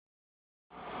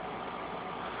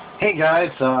Hey guys,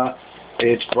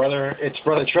 it's brother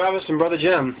Travis and brother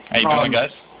Jim. How you doing, guys?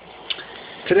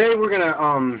 Today we're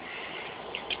gonna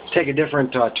take a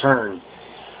different turn.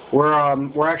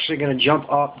 We're actually gonna jump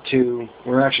up to.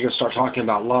 We're actually gonna start talking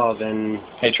about love and.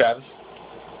 Hey, Travis.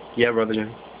 Yeah, brother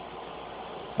Jim.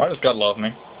 Why does God love me?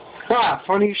 Ah,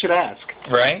 funny you should ask.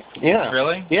 Right? Yeah.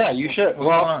 Really? Yeah, you should.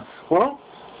 Well,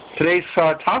 today's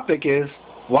topic is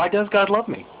why does God love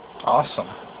me? Awesome.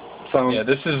 So yeah,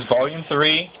 this is Volume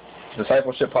 3,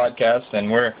 Discipleship Podcast, and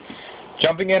we're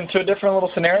jumping into a different little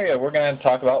scenario. We're going to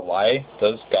talk about why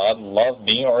does God love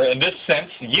me, or in this sense,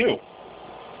 you.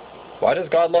 Why does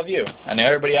God love you? I know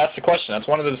everybody asks the question. That's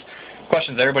one of those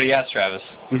questions everybody asks, Travis.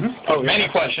 Mm-hmm. Oh, many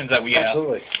questions that we ask,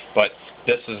 but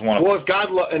this is one of them. Well, if God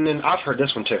and then I've heard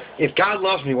this one too. If God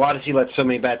loves me, why does He let so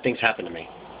many bad things happen to me?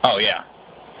 Oh, yeah.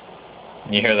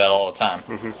 You hear that all the time.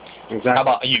 Mm-hmm. Exactly. How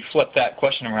about you flip that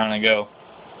question around and go,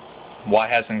 why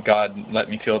hasn't God let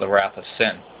me feel the wrath of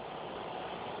sin?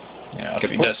 You know,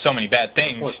 if He does so many bad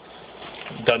things,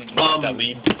 doesn't that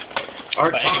lead?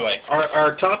 Anyway.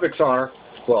 Our topics are,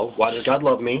 well, why does God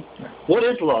love me? What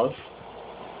is love?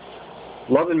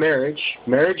 Love and marriage,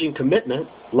 marriage and commitment,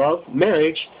 love,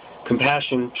 marriage,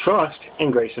 compassion, trust,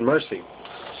 and grace and mercy.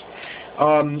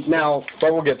 Now,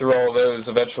 but we'll get through all of those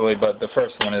eventually, but the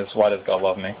first one is, why does God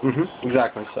love me? Mm-hmm.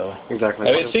 Exactly. So, exactly.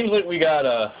 I mean, it seems like we got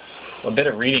a bit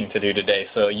of reading to do today,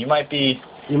 so you might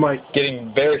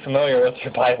getting very familiar with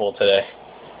your Bible today.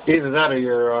 Either that or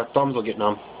your thumbs will get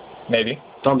numb. Maybe.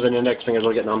 Thumbs and index fingers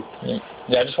will get numb. Yeah,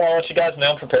 I just want to let you guys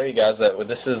know, prepare you guys that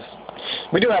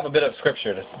we do have a bit of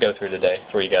scripture to go through today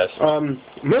for you guys.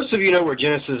 Most of you know where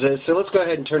Genesis is, so let's go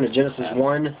ahead and turn to Genesis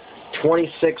 1,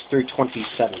 26 through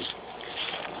 27.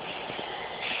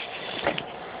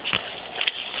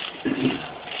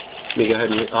 Let me go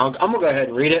ahead and I'm going to go ahead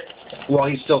and read it while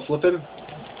he's still flipping.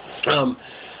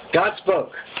 God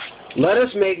spoke, "Let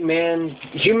us make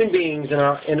human beings in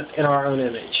our own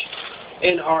image.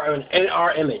 In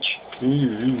our image.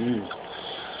 Mm-hmm.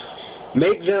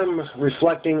 Make them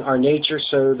reflecting our nature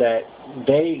so that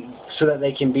they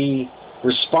can be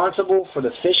responsible for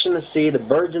the fish in the sea, the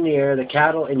birds in the air, the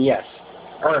cattle, and yes,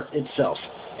 earth itself,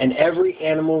 and every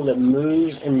animal that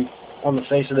moves on the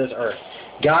face of this earth."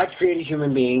 God created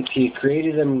human beings. He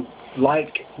created them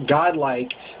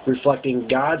God-like, reflecting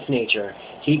God's nature.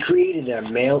 He created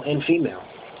them male and female.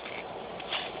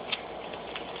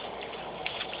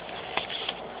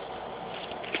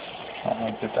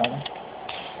 I'll get that one.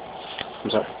 I'm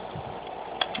sorry.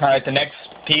 All right, the next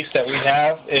piece that we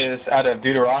have is out of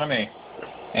Deuteronomy,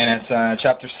 and it's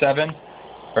chapter 7,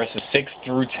 verses 6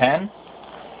 through 10.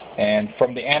 And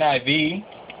from the NIV,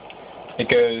 it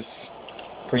goes,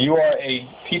 "For you are a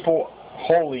people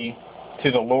holy to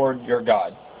the Lord your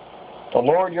God. The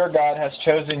Lord your God has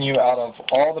chosen you out of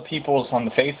all the peoples on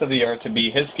the face of the earth to be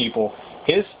His people,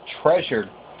 His treasured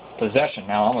possession."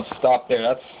 Now I'm going to stop there.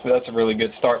 That's a really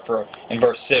good start in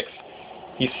verse 6.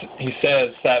 He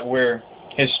says that we're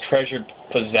His treasured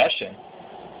possession.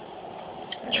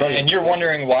 And you're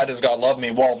wondering, why does God love me?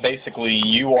 Well, basically,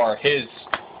 you are His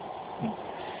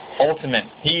ultimate.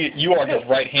 You are His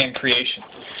right-hand creation.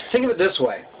 Think of it this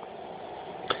way.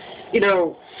 You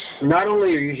know, not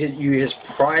only are you His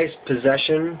prized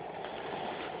possession,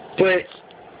 but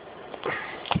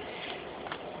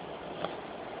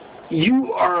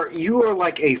you are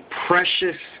like a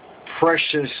precious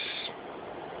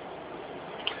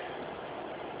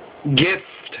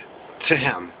gift to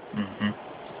Him. Mm-hmm.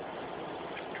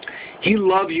 He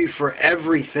loves you for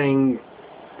everything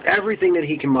that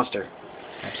He can muster.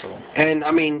 Absolutely. And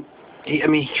I mean,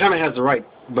 he kind of has the right,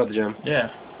 Brother Jim. Yeah,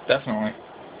 definitely.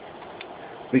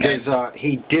 Because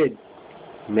He did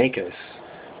make us.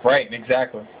 Right,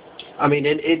 exactly. I mean,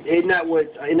 isn't that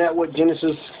what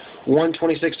Genesis 1,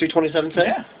 26 through 27 says?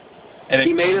 Yeah. And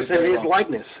He made us in His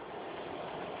likeness.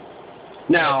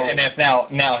 Now, and if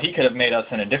now He could have made us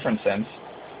in a different sense,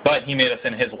 but He made us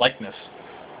in His likeness.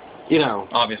 You know,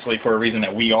 obviously for a reason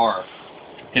that we are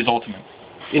His ultimate.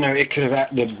 You know, it could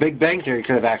have the Big Bang Theory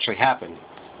could have actually happened.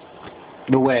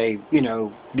 The way, you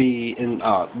know,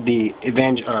 not the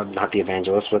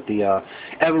evangelists, but the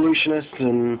evolutionists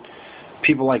and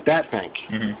people like that think.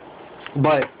 Mm-hmm.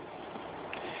 But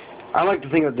I like to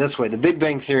think of it this way: the Big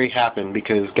Bang Theory happened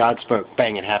because God spoke.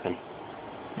 Bang! It happened.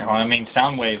 You know, I mean,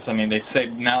 sound waves. I mean, they say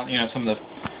now, you know, some of the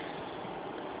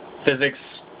physics,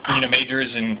 you know,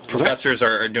 majors and professors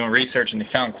are doing research, and they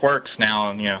found quarks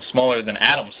now, you know, smaller than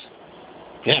atoms.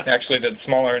 Yeah. Actually, the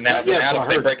smaller than atoms,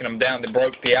 they're breaking them down. They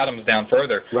broke the atoms down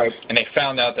further. Right. And they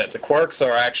found out that the quarks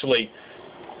are actually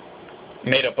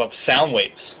made up of sound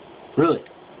waves. Really?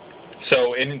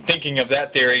 So in thinking of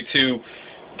that theory to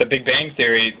the Big Bang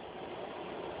Theory,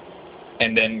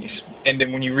 And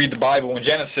then when you read the Bible in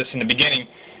Genesis, in the beginning,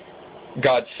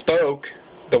 God spoke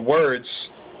the words.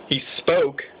 He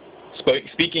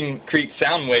speaking creates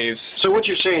sound waves. So what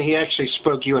you're saying, he actually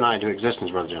spoke you and I into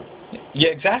existence, Brother Jim. Yeah,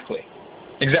 exactly.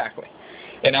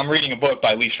 And I'm reading a book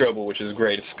by Lee Strobel, which is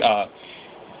great. It's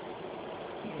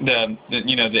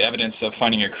the evidence of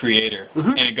finding a creator,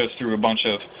 and it goes through a bunch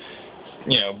of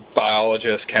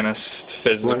biologists, chemists,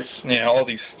 physicists, all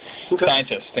these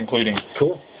scientists, including.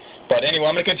 Cool. But anyway,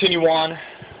 I'm going to continue on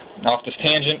off this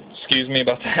tangent. Excuse me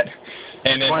about that.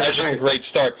 And then that's just a great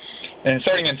start. And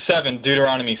starting in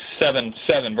Deuteronomy 7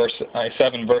 verse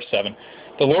 7.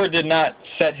 The Lord did not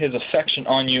set his affection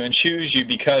on you and choose you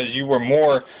because you were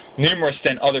more numerous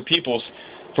than other peoples,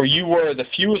 for you were the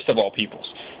fewest of all peoples.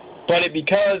 But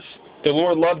because the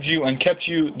Lord loved you and kept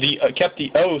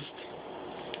the oath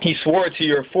he swore to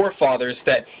your forefathers,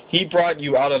 that he brought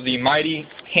you out of the mighty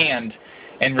hand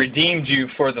and redeemed you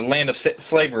for the land of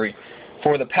slavery,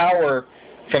 for the power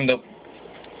of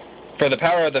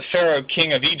the Pharaoh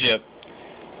king of Egypt.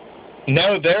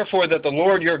 Know therefore that the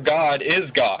Lord your God is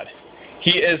God.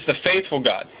 He is the faithful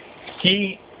God.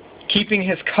 He keeping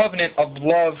his covenant of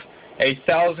love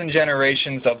 1,000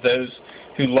 generations of those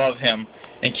who love him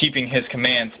and keeping his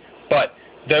commands. But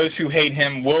those who hate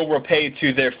him will repay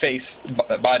to their face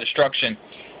by destruction.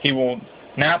 He will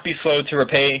not be slow to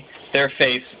repay their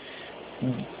face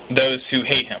those who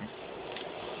hate him.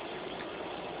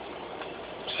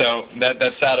 So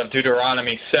that's out of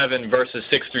Deuteronomy 7 verses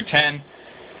 6 through 10.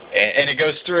 And it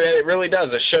goes through, it really does.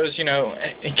 It shows,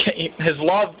 his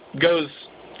love goes,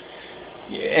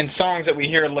 in songs that we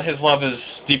hear, his love is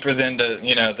deeper than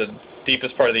the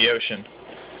deepest part of the ocean.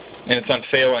 And it's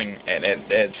unfailing. And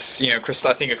it's,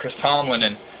 I think of Chris Tomlin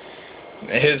and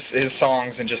his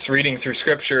songs, and just reading through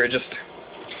Scripture, it just,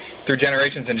 through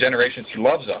generations and generations, he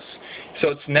loves us. So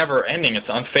it's never ending. It's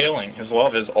unfailing. His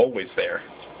love is always there.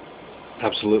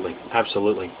 Absolutely.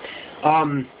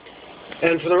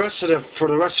 And for the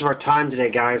rest of our time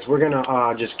today, guys, we're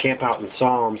gonna just camp out in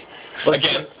Psalms.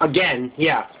 Again,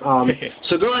 yeah.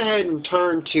 So go ahead and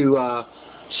turn to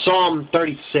Psalm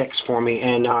 36 for me,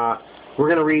 and we're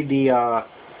gonna read the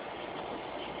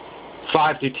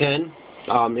 5 through 10.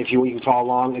 If you can follow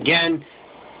along. Again,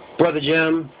 Brother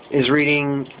Jim is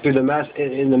reading through the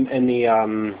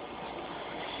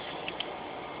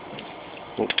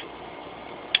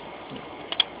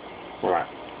all right.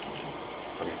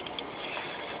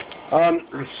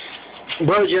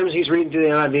 Brother Jim's, he's reading through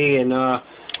the NIV, and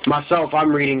myself,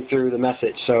 I'm reading through the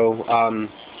Message. So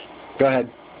go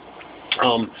ahead.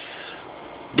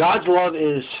 God's love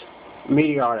is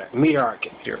meteoric.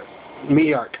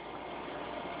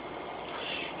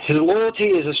 His loyalty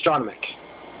is astronomic.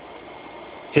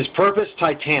 His purpose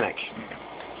titanic.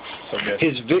 So good.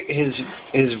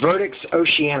 His verdicts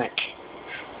oceanic.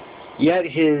 Yet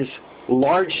his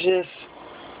largeness,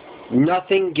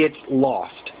 nothing gets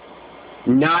lost.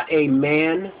 Not a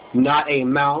man, not a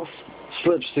mouse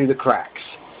slips through the cracks.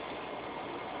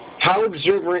 How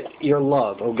exuberant your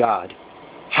love, O God.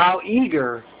 How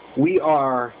eager we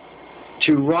are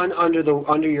to run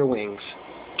under your wings,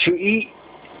 to eat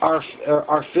our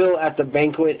fill at the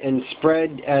banquet and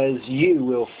spread as you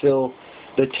will fill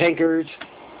the tankards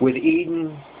with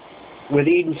Eden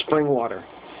spring water.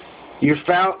 You're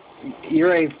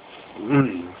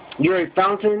a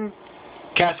fountain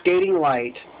cascading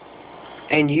light,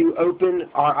 and you open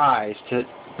our eyes to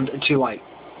light.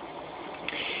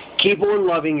 Keep on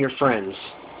loving your friends.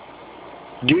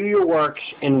 Do your work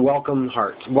in welcoming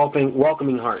hearts.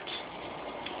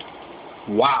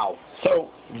 Wow. So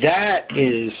that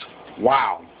is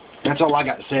wow. That's all I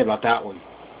got to say about that one.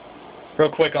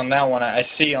 Real quick on that one, I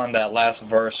see on that last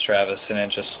verse, Travis, and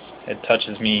it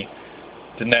touches me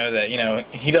to know that,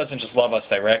 he doesn't just love us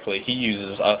directly. He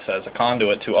uses us as a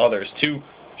conduit to others to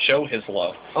show his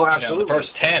love. Oh, absolutely. Verse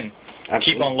 10,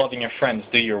 absolutely. Keep on loving your friends,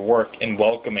 do your work in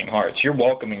welcoming hearts. You're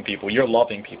welcoming people. You're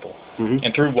loving people. Mm-hmm.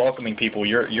 And through welcoming people,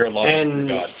 you're loving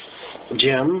God.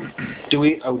 Jim, do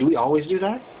we always do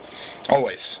that?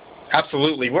 Always.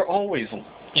 Absolutely. We're always,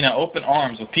 open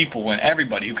arms with people and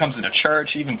everybody who comes into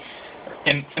church, even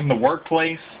in the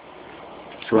workplace.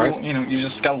 Right. You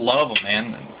just gotta love them,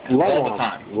 man. All the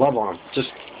time. Love on them.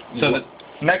 So the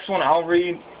next one I'll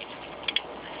read,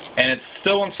 and it's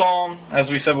still in Psalm, as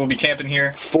we said, we'll be camping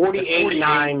here. 48,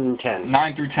 9, and 10.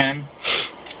 9 through 10.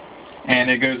 And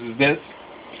it goes as this.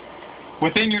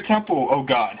 Within your temple, O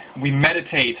God, we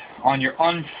meditate on your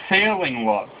unfailing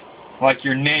love, like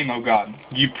your name, O God.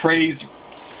 Your praise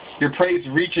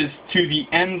reaches to the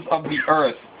ends of the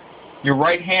earth. Your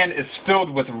right hand is filled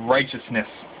with righteousness.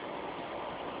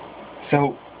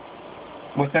 So,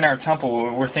 within our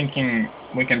temple,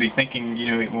 we can be thinking,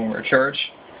 when we're at church,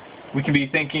 we can be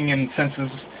thinking in senses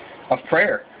of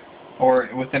prayer, or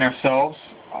within ourselves,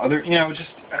 just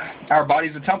our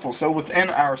body's a temple. So within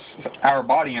our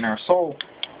body and our soul,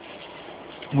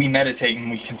 we meditate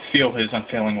and we can feel His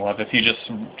unfailing love. If you just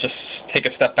take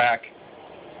a step back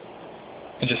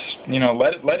and just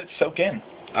let it soak in.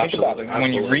 Think about it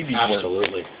when you read these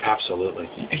words. Absolutely.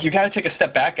 You got to take a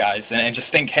step back, guys, and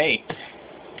just think, hey,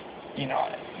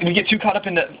 we get too caught up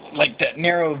in that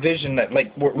narrow vision that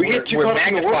we're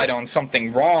magnified on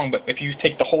something wrong. But if you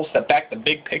take the whole step back, the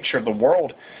big picture of the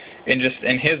world, and just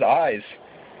in His eyes,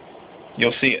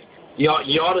 you'll see it. You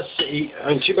ought to see. I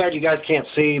mean, too bad you guys can't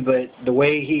see, but the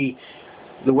way he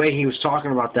was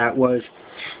talking about that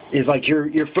is like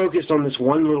you're focused on this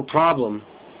one little problem,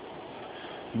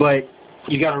 but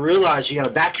you got to realize you got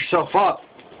to back yourself up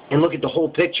and look at the whole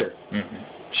picture. Mm-hmm.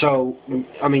 So,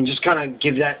 I mean, just kind of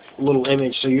give that little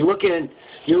image. So you're looking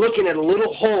at a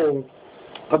little hole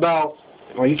about.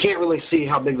 Well, you can't really see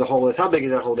how big the hole is. How big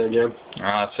is that hole there, Jim?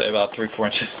 I'd say about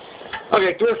 3-4 inches.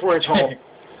 Okay, 3 or 4 inch hole.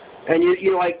 And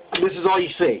you're like, this is all you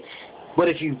see. But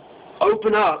if you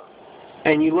open up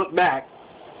and you look back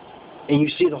and you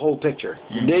see the whole picture,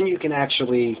 mm-hmm. then you can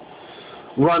actually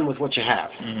run with what you have.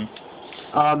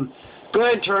 Mm-hmm. Go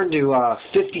ahead and turn to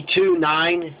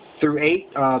 52:9 through 8,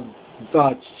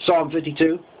 Psalm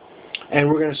 52, and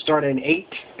we're going to start in 8,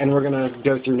 and we're going to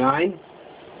go through 9.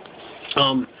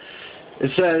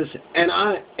 It says, and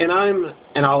I'm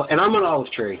an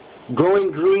olive tree,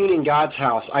 growing green in God's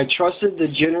house. I trusted the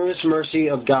generous mercy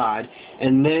of God,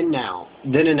 and then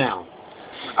and now.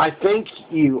 I thank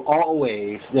you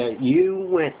always that you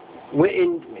went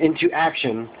into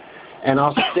action, and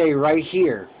I'll stay right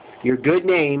here. Your good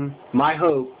name, my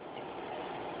hope,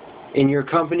 in your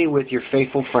company with your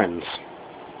faithful friends.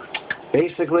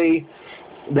 Basically,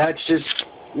 that's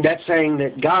saying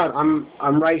that God,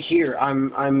 I'm right here.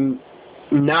 I'm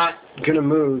not gonna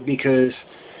move because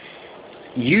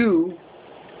you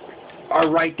are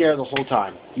right there the whole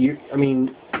time. You're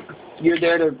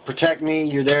there to protect me.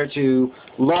 You're there to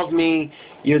love me.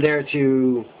 You're there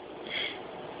to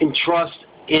entrust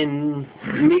in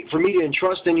me, for me to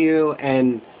entrust in you,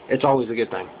 and it's always a good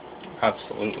thing.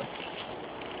 Absolutely.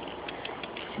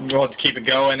 We'll have to keep it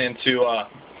going into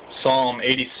Psalm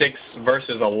 86,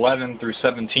 verses 11 through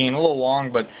 17. A little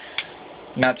long, but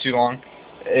not too long.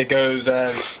 It goes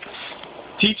as,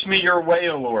 teach me your way,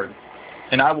 O Lord,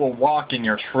 and I will walk in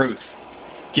your truth.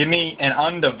 Give me an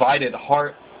undivided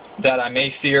heart that I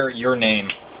may fear your name.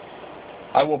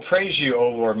 I will praise you, O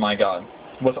Lord my God,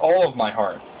 with all of my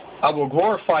heart. I will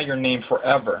glorify your name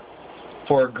forever.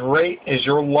 For great is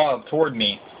your love toward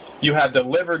me. You have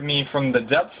delivered me from the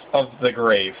depths of the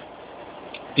grave.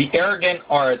 The arrogant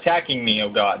are attacking me, O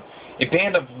God. A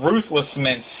band of ruthless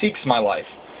men seeks my life,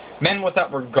 men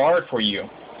without regard for you.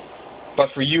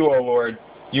 But for you, O Lord,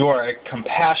 you are a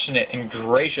compassionate and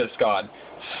gracious God,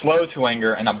 slow to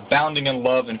anger and abounding in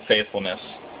love and faithfulness.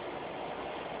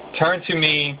 Turn to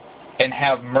me and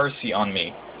have mercy on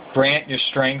me. Grant your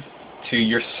strength to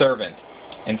your servant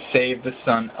and save the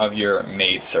son of your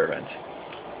maidservant.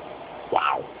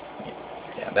 Wow.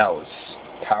 Yeah, that was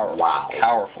powerful. Wow.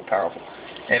 Powerful.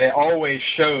 And it always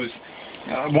shows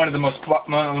one of the most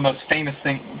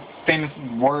famous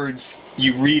words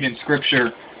you read in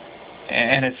Scripture,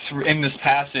 and it's in this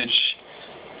passage,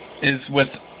 is with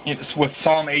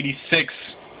Psalm 86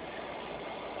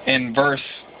 in verse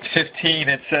 15.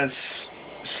 It says,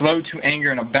 "Slow to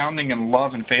anger and abounding in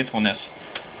love and faithfulness."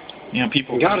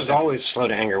 People. God is always slow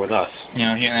to anger with us.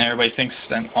 Everybody thinks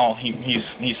that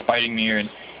he's spiting me, and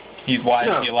why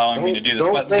is he allowing me to do this?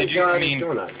 Don't think God is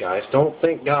doing that, guys. Don't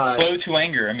think God. Slow to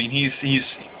anger. I mean, he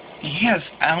has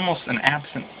almost an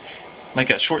absent, like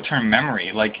a short-term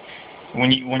memory. Like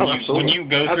when you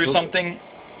go through something,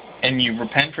 and you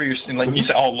repent for your sin, like you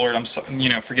say, "Oh Lord, I'm so,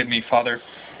 forgive me, Father,"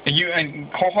 and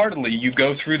wholeheartedly you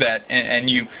go through that, and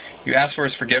you ask for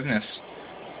His forgiveness.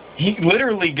 He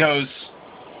literally goes.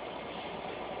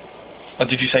 Oh,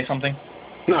 did you say something?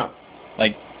 No.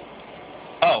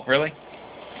 Oh, really?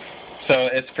 So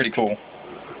it's pretty cool.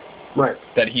 Right.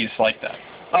 That he's like that.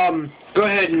 Go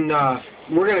ahead and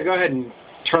we're going to go ahead and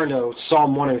turn to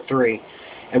Psalm 103,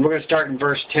 and we're going to start in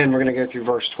verse 10. We're going to go through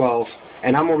verse 12,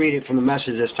 and I'm going to read it from the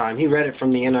Message this time. He read it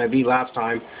from the NIV last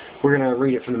time. We're going to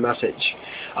read it from the Message.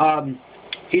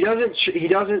 He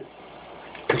doesn't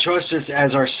trust us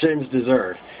as our sins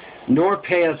deserve, nor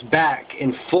pay us back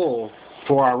in full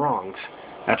for our wrongs.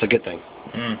 That's a good thing.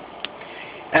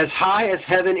 As high as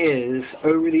heaven is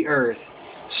over the earth,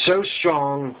 so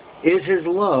strong is His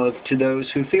love to those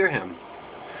who fear Him.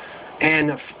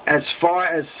 And as far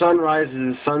as sun rises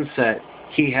and sunset,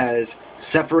 he has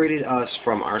separated us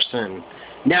from our sin.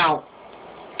 Now,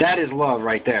 that is love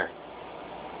right there.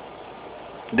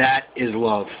 That is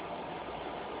love.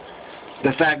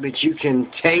 The fact that you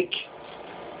can take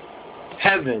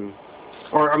heaven,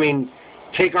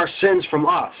 take our sins from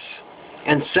us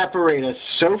and separate us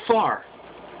so far.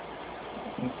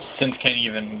 Sins can't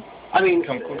even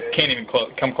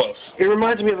come close. It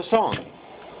reminds me of a song.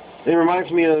 It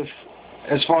reminds me of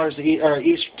as far as the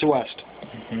east to west.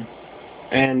 Mm-hmm.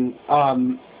 And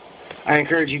I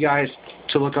encourage you guys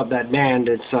to look up that band.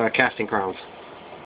 It's Casting Crowns.